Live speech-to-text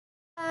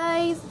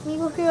guys, it's me,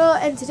 Luca,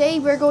 and today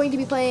we're going to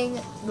be playing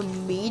the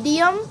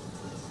medium.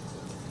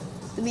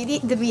 The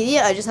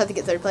media, I just have to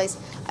get third place.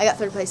 I got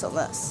third place on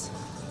this.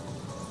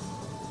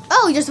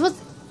 Oh, you still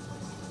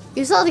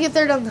have to get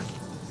third on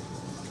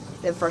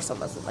the first on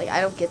this. Like,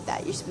 I don't get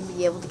that. You're supposed to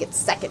be able to get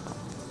second.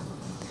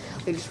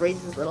 We just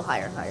raise this a little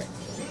higher and higher.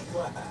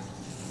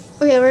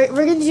 Okay,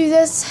 we're gonna do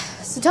this.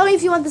 So tell me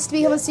if you want this to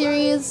become a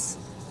series.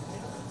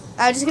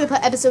 I'm just gonna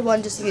put episode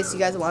 1 just in case you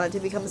guys want it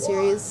to become a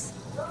series.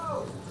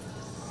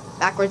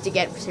 Backwards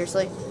again,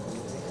 seriously.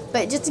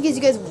 But just in case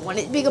you guys want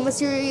it to become a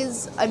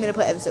series, I'm gonna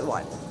put episode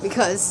 1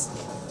 because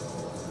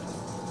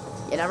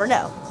you never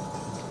know.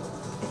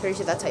 I'm pretty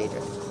sure that's how you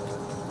drift.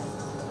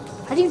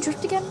 How do you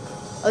drift again?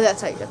 Oh,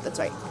 that's how you drift. That's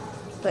right.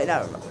 But now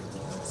I remember.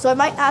 So I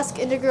might ask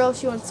Intergirl if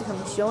she wants to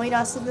come join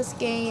us in this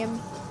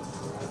game.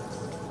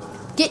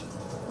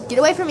 Get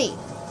away from me!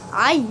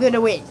 I'm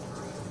gonna win.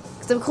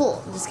 Cause I'm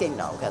cool. I'm just kidding.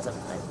 No, guys, I'm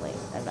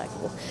not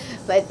cool.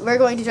 But we're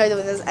going to try to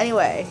win this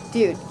anyway.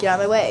 Dude, get out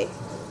of my way.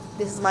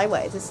 This is my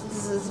way. This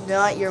is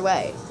not your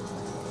way.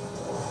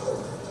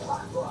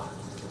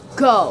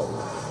 Go.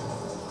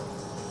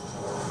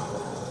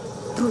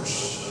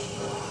 Push.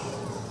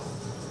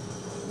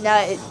 Now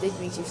it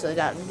makes you slow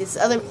down. This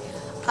other,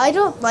 I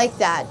don't like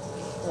that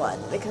one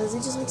because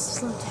it just makes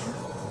you slow down.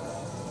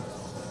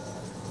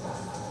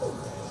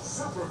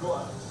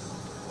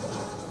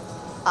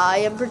 I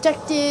am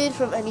protected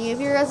from any of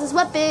your guys'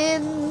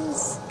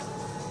 weapons.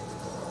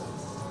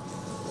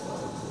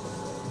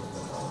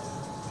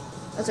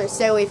 I'm sorry,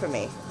 stay away from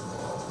me.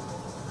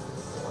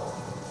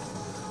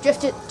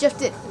 Drift it.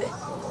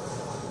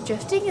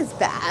 Drifting is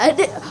bad.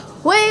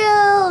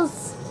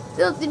 Whales!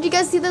 Did you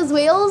guys see those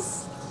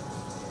whales?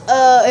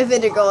 If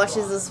Indigo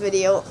watches this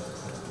video,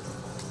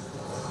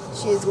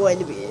 she is going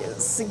to be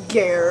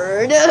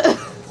scared.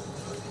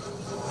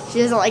 She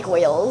doesn't like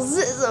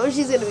whales, so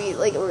she's gonna be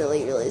like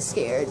really, really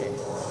scared when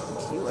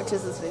she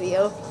watches this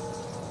video.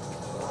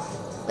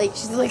 Like,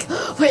 she's like,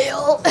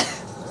 whale!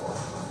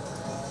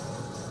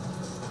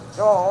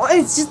 Oh,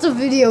 it's just a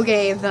video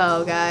game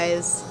though,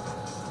 guys.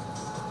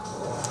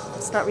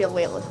 It's not real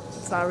whale.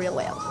 It's not a real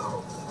whale.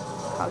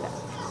 Calm down.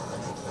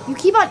 You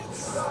keep on...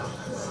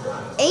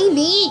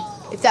 Amy!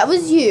 If that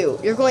was you,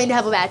 you're going to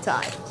have a bad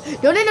time.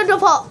 No,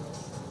 don't fall!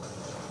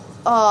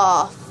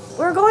 Oh,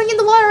 we're going in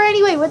the water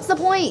anyway, what's the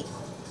point?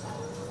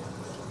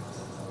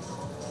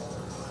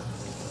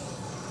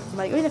 Am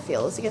I going to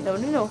fail this again?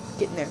 No.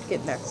 Get in there.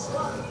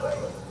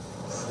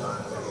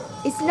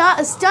 It's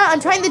not a stunt. I'm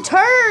trying to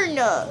turn.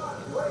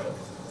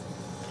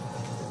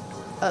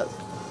 Oh.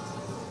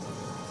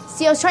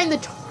 See, I was trying to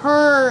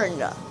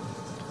turn.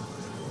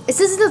 It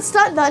says it's a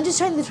stunt, but I'm just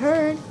trying to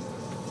turn.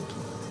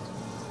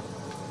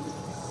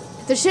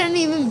 There shouldn't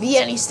even be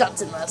any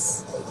stunts in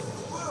this.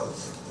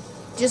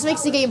 It just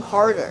makes the game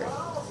harder.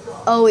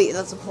 Oh, wait,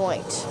 that's the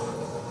point.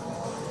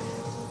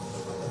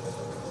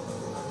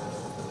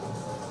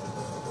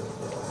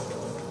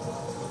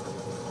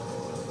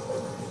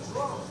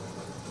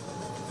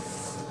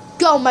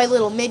 Go, my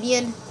little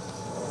minion.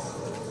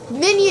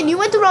 Minion, you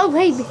went the wrong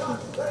way.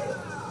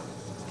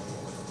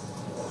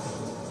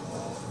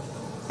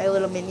 My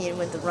little minion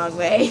went the wrong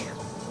way.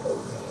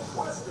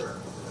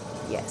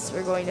 Yes,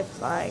 we're going to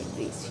find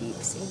these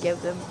peeps and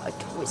give them a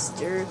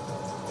twister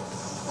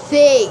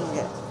thing.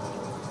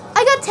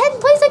 I got 10th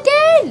place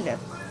again.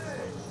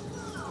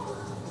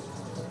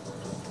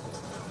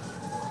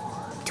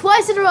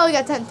 Twice in a row I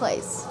got 10th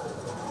place.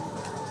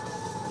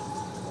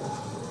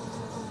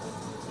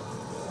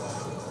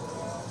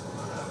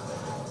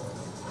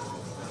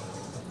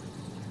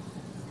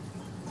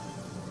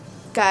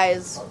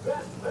 Guys,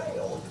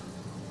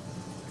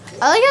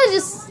 I like how it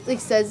just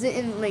like says it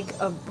in like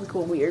a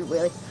weird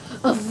way, like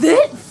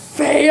event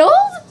failed.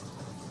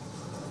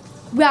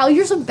 Wow,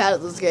 you're so bad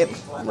at this game.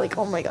 I'm like,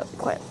 oh my god, be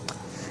quiet.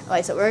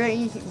 Alright, so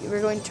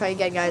we're going to try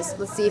again, guys.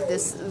 Let's see if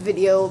this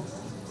video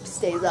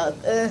stays up.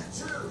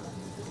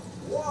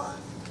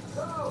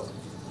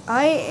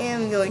 I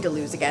am going to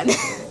lose again.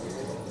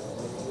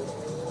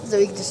 So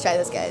we can just try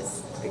this,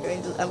 guys.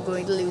 I'm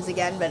going to lose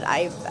again, but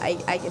I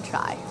can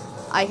try.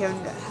 I can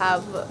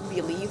have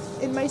belief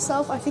in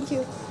myself. I think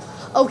you...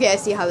 Okay, I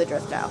see how to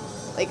drift now.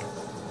 Like,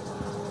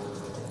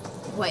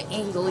 what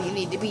angle you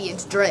need to be in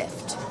to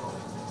drift.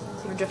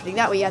 If you're drifting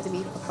that way, you have to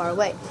be far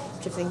away.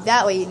 Drifting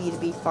that way, you need to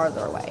be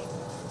farther away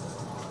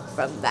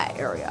from that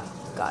area.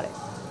 Got it.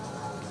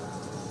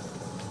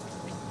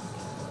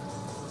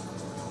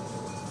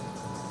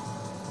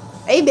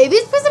 Hey, baby,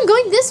 it's because I'm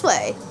going this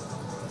way.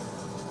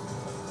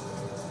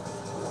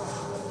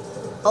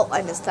 Oh,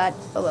 I missed that.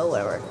 Oh, well,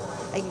 whatever.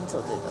 I can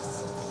still do this.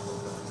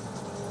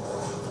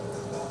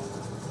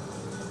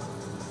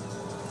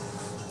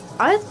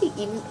 I have to be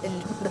eating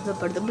and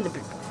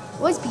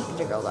always be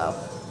Intergirl though.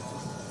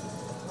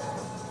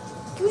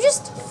 You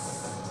just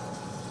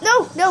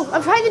no,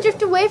 I'm trying to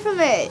drift away from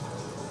it.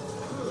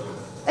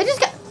 I just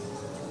got...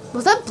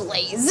 Was that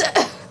Blaze?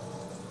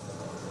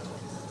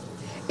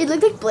 It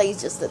looked like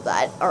Blaze just did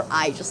that, or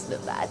I just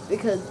did that,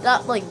 because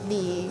not like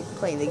me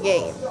playing the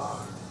game.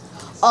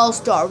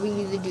 All-Star, we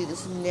need to do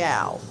this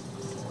now.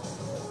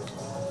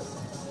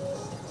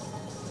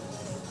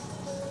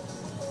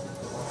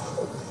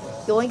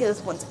 You only get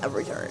this once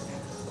every turn.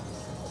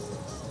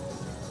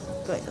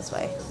 Going this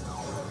way.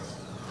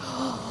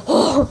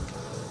 Oh!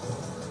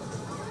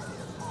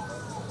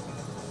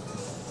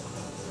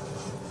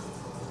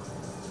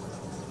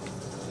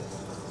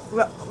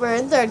 We're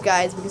in third,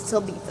 guys. We can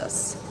still beat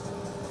this.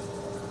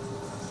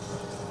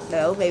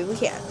 No, maybe we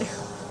can't.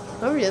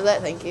 Whoever did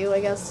that, thank you,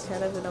 I guess.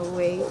 Kind of in a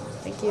way.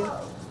 Thank you.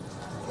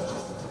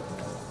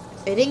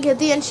 I didn't get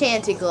the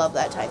enchanted glove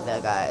that time,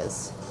 though,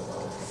 guys.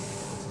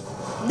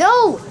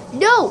 No!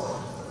 No!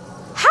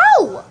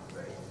 How?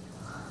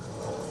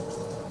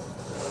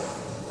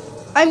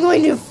 I'm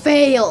going to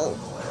fail.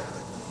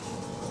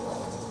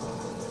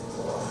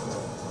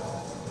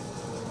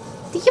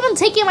 They keep on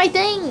taking my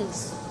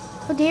things.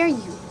 How dare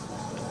you?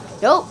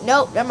 Nope,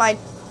 nope, never mind.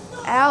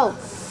 Ow.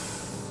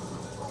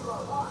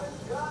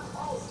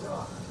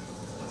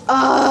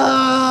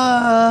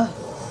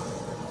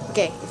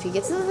 Okay, if he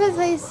gets in the fifth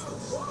place,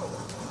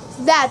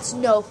 that's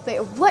no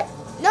fair. What?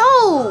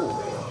 No!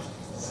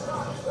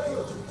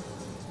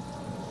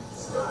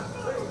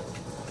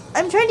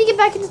 I'm trying to get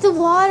back into the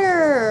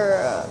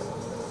water.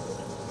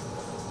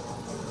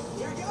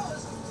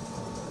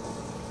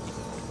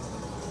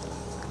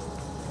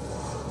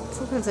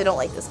 Sometimes I don't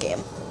like this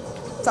game.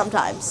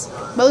 Sometimes.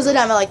 Most of the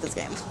time I like this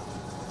game.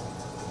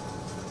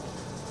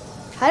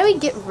 How do we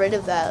get rid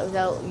of that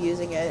without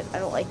using it? I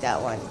don't like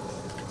that one.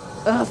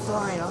 Ugh,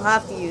 fine, I'll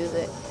have to use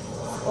it.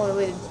 The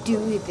only way to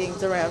do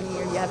things around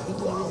here, you have to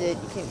use it.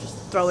 You can't just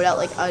throw it out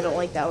like, I don't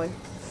like that one.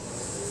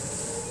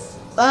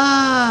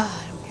 I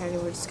don't care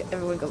anymore, just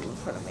everyone go in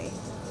front of me.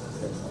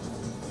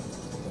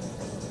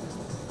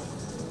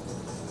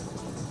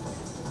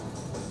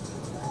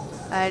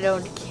 I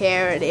don't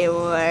care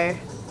anymore.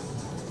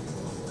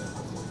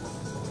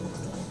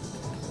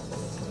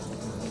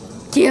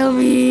 Kill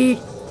me!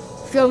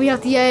 Throw me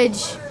off the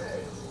edge.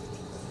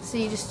 So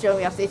you just throw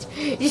me off the edge.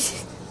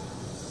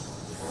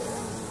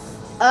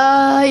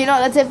 You know,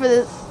 that's it for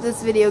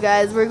this video,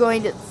 guys. We're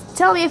going to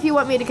tell me if you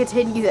want me to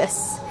continue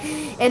this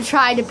and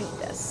try to beat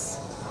this.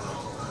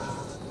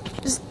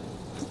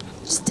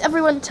 Just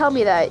everyone tell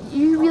me that.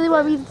 You really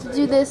want me to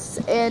do this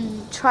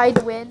and try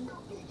to win?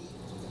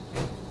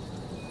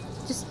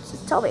 Just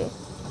tell me.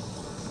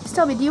 Just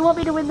tell me, do you want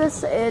me to win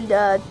this and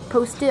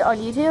post it on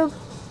YouTube?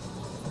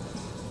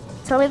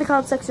 Tell me in the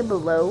comment section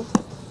below.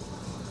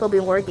 There'll be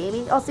more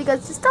gaming. Also, you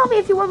guys, just tell me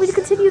if you want me to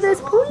continue this.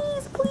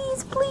 Please,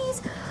 please,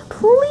 please,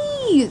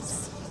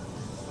 please.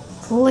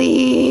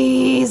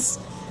 Please.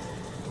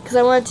 Because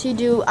I want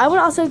to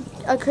also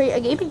create a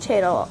gaming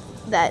channel.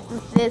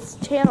 This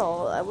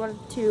channel, I want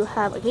to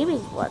have a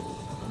gaming one.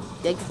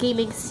 Like a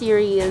gaming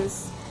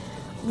series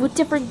with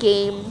different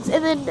games.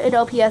 And then an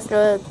LPS,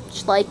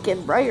 Schleich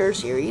and Briar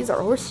series,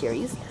 or horse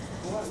series.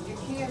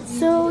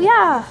 So,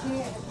 yeah.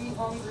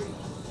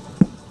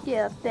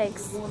 Yeah,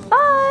 thanks.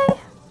 Bye!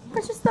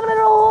 Precious Cinnamon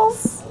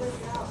Rolls!